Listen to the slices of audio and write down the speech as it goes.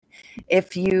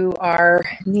If you are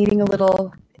needing a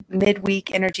little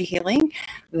midweek energy healing,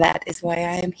 that is why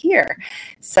I am here.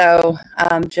 So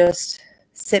just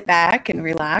sit back and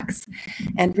relax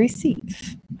and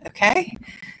receive. Okay?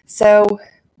 So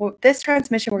this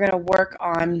transmission, we're going to work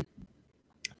on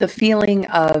the feeling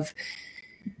of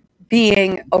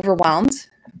being overwhelmed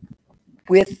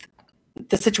with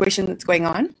the situation that's going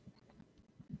on,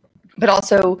 but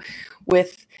also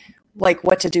with like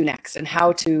what to do next and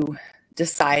how to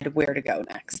decide where to go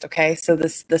next. Okay, so the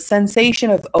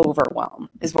sensation of overwhelm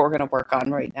is what we're going to work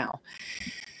on right now.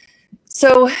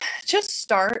 So just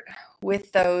start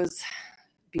with those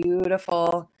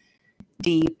beautiful,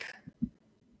 deep,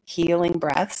 healing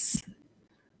breaths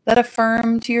that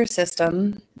affirm to your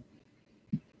system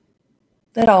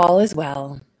that all is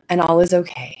well and all is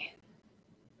okay.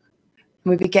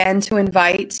 We begin to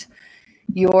invite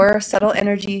your subtle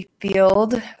energy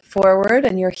field forward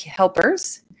and your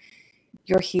helpers,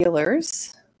 your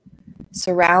healers,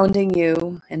 surrounding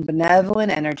you in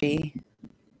benevolent energy,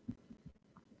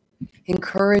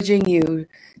 encouraging you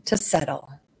to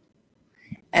settle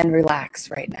and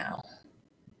relax right now.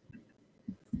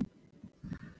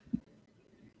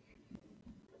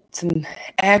 Some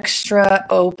extra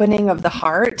opening of the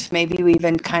heart. Maybe you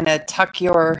even kind of tuck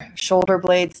your shoulder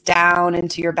blades down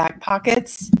into your back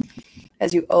pockets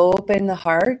as you open the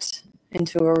heart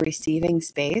into a receiving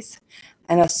space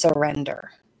and a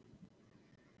surrender.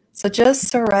 So just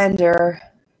surrender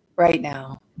right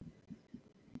now.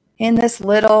 In this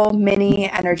little mini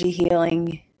energy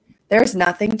healing, there's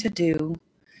nothing to do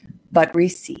but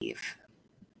receive.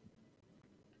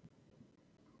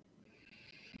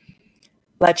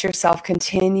 Let yourself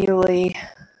continually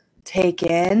take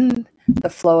in the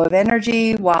flow of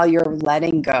energy while you're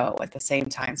letting go at the same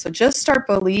time. So just start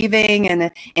believing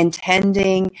and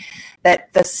intending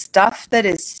that the stuff that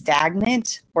is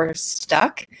stagnant or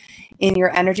stuck in your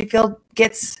energy field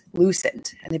gets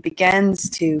loosened and it begins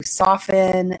to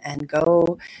soften and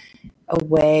go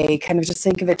away. Kind of just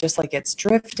think of it just like it's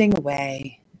drifting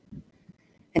away.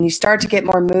 And you start to get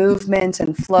more movement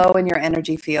and flow in your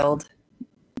energy field.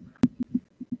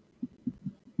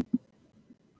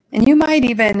 And you might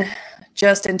even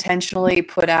just intentionally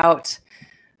put out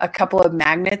a couple of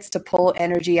magnets to pull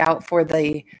energy out for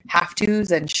the have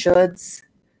tos and shoulds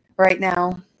right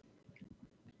now.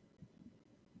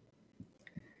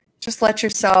 Just let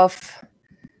yourself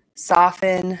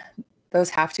soften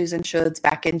those have tos and shoulds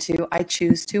back into I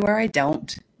choose to or I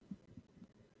don't.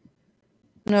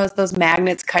 You know, as those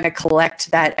magnets kind of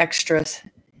collect that extra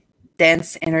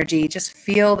dense energy, just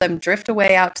feel them drift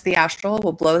away out to the astral.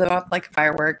 We'll blow them up like a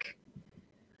firework.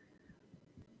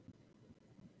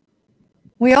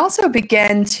 We also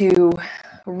begin to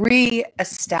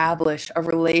re-establish a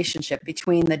relationship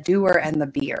between the doer and the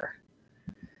beer.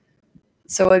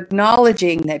 So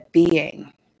acknowledging that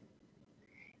being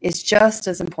is just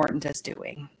as important as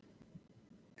doing.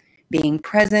 Being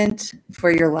present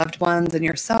for your loved ones and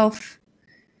yourself,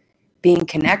 being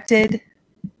connected.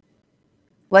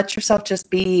 Let yourself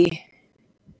just be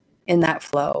in that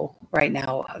flow right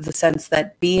now of the sense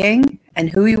that being and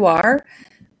who you are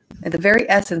and the very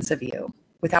essence of you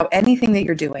without anything that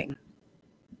you're doing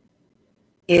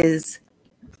is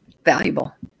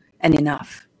valuable and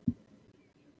enough.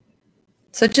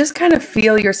 So just kind of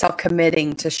feel yourself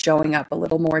committing to showing up a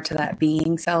little more to that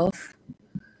being self.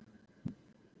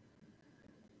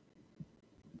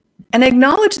 And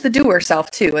acknowledge the doer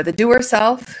self too. The doer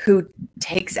self who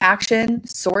takes action,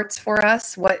 sorts for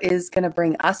us what is going to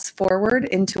bring us forward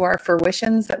into our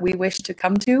fruitions that we wish to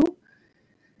come to.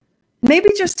 Maybe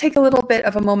just take a little bit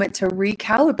of a moment to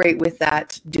recalibrate with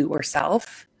that doer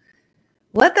self.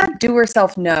 Let that doer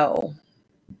self know,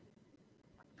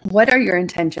 what are your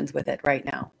intentions with it right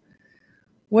now?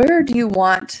 Where do you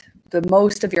want the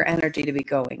most of your energy to be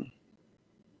going?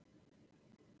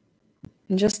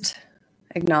 And just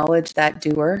acknowledge that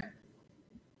doer.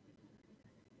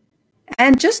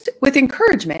 And just with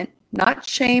encouragement, not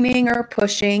shaming or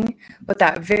pushing, but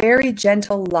that very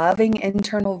gentle, loving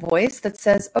internal voice that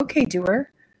says, okay,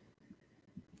 doer,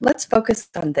 let's focus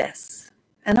on this.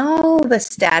 And all the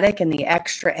static and the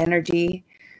extra energy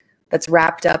that's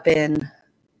wrapped up in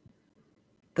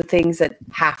the things that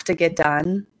have to get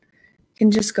done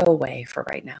can just go away for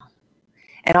right now.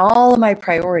 And all of my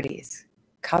priorities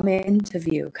come into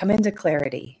view, come into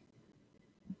clarity.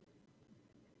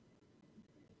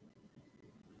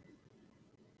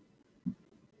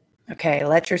 Okay,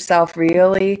 let yourself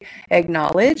really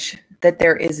acknowledge that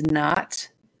there is not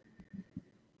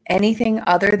anything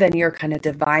other than your kind of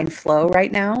divine flow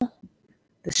right now.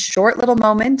 This short little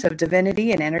moment of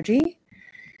divinity and energy,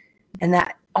 and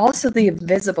that also the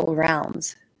invisible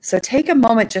realms So take a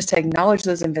moment just to acknowledge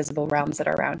those invisible realms that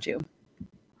are around you.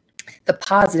 The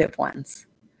positive ones,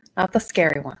 not the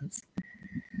scary ones.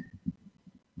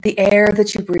 The air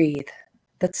that you breathe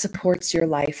that supports your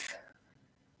life.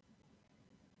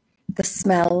 The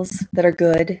smells that are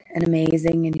good and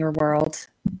amazing in your world.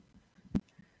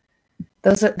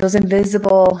 Those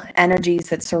invisible energies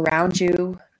that surround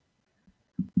you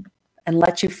and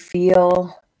let you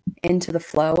feel into the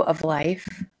flow of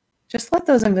life. Just let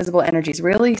those invisible energies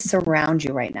really surround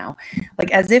you right now. Like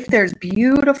as if there's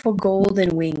beautiful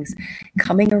golden wings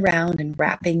coming around and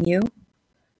wrapping you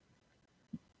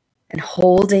and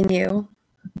holding you.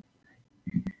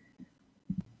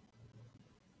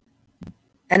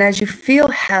 And as you feel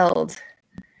held,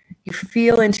 you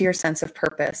feel into your sense of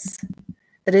purpose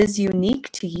that is unique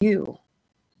to you.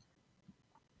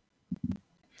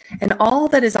 And all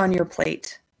that is on your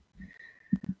plate,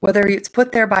 whether it's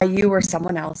put there by you or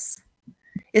someone else,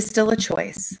 is still a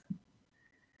choice.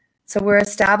 So we're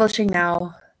establishing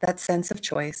now that sense of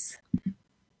choice.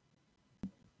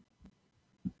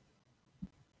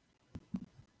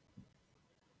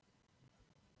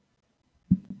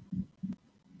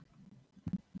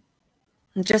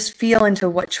 And just feel into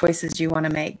what choices you want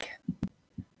to make.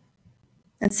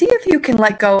 And see if you can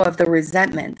let go of the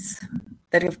resentments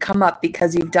that have come up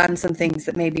because you've done some things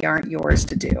that maybe aren't yours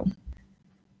to do.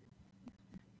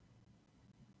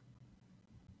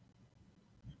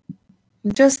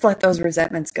 And just let those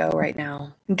resentments go right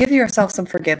now. And give yourself some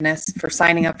forgiveness for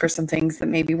signing up for some things that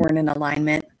maybe weren't in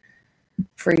alignment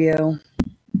for you.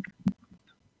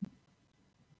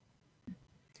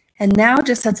 And now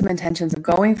just set some intentions of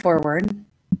going forward.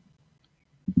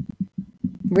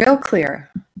 Real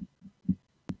clear.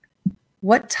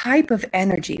 What type of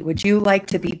energy would you like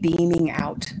to be beaming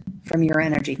out from your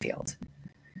energy field?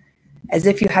 As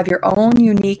if you have your own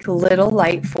unique little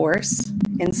light force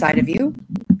inside of you,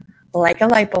 like a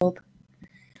light bulb.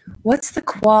 What's the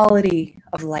quality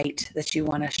of light that you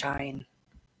want to shine?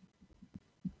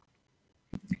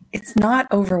 It's not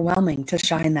overwhelming to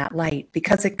shine that light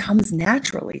because it comes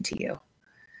naturally to you.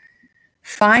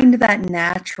 Find that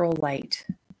natural light.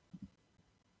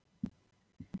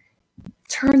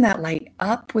 Turn that light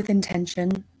up with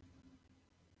intention.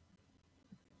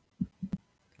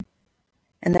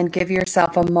 And then give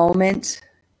yourself a moment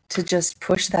to just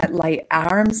push that light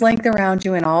arm's length around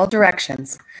you in all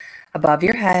directions, above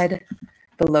your head,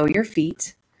 below your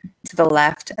feet, to the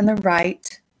left and the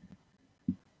right,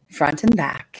 front and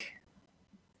back.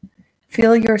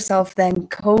 Feel yourself then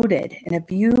coated in a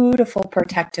beautiful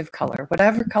protective color,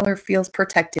 whatever color feels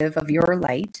protective of your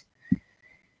light.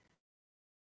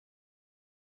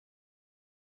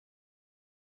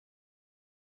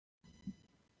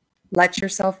 Let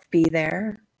yourself be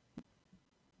there.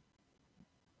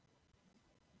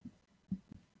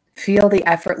 Feel the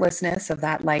effortlessness of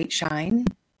that light shine.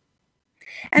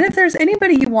 And if there's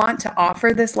anybody you want to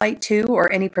offer this light to,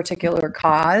 or any particular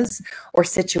cause or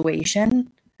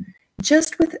situation,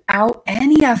 just without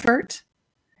any effort,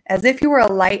 as if you were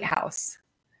a lighthouse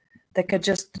that could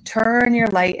just turn your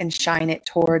light and shine it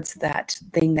towards that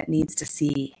thing that needs to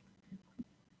see.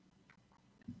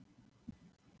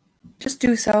 Just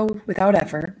do so without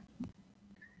effort,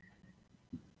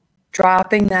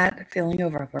 dropping that feeling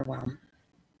of overwhelm.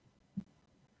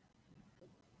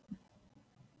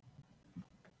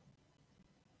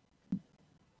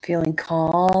 Feeling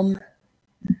calm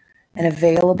and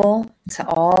available to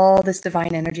all this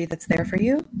divine energy that's there for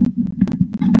you.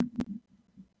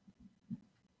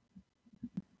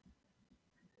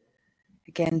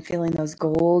 Again, feeling those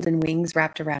golden wings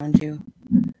wrapped around you.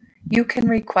 You can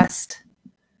request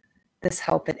this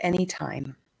help at any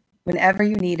time. Whenever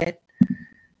you need it,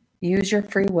 use your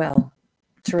free will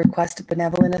to request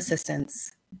benevolent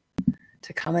assistance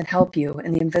to come and help you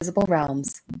in the invisible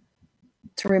realms,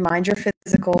 to remind your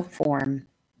physical form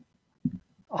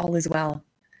all is well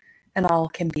and all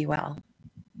can be well.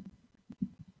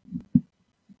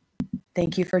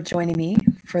 Thank you for joining me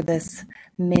for this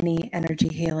mini energy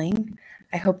healing.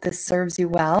 I hope this serves you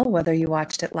well, whether you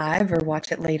watched it live or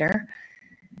watch it later.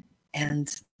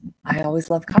 And I always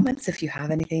love comments. If you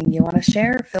have anything you want to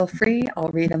share, feel free. I'll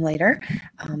read them later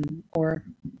or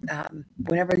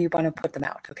whenever you want to put them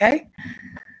out, okay?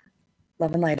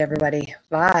 Love and light, everybody.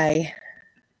 Bye.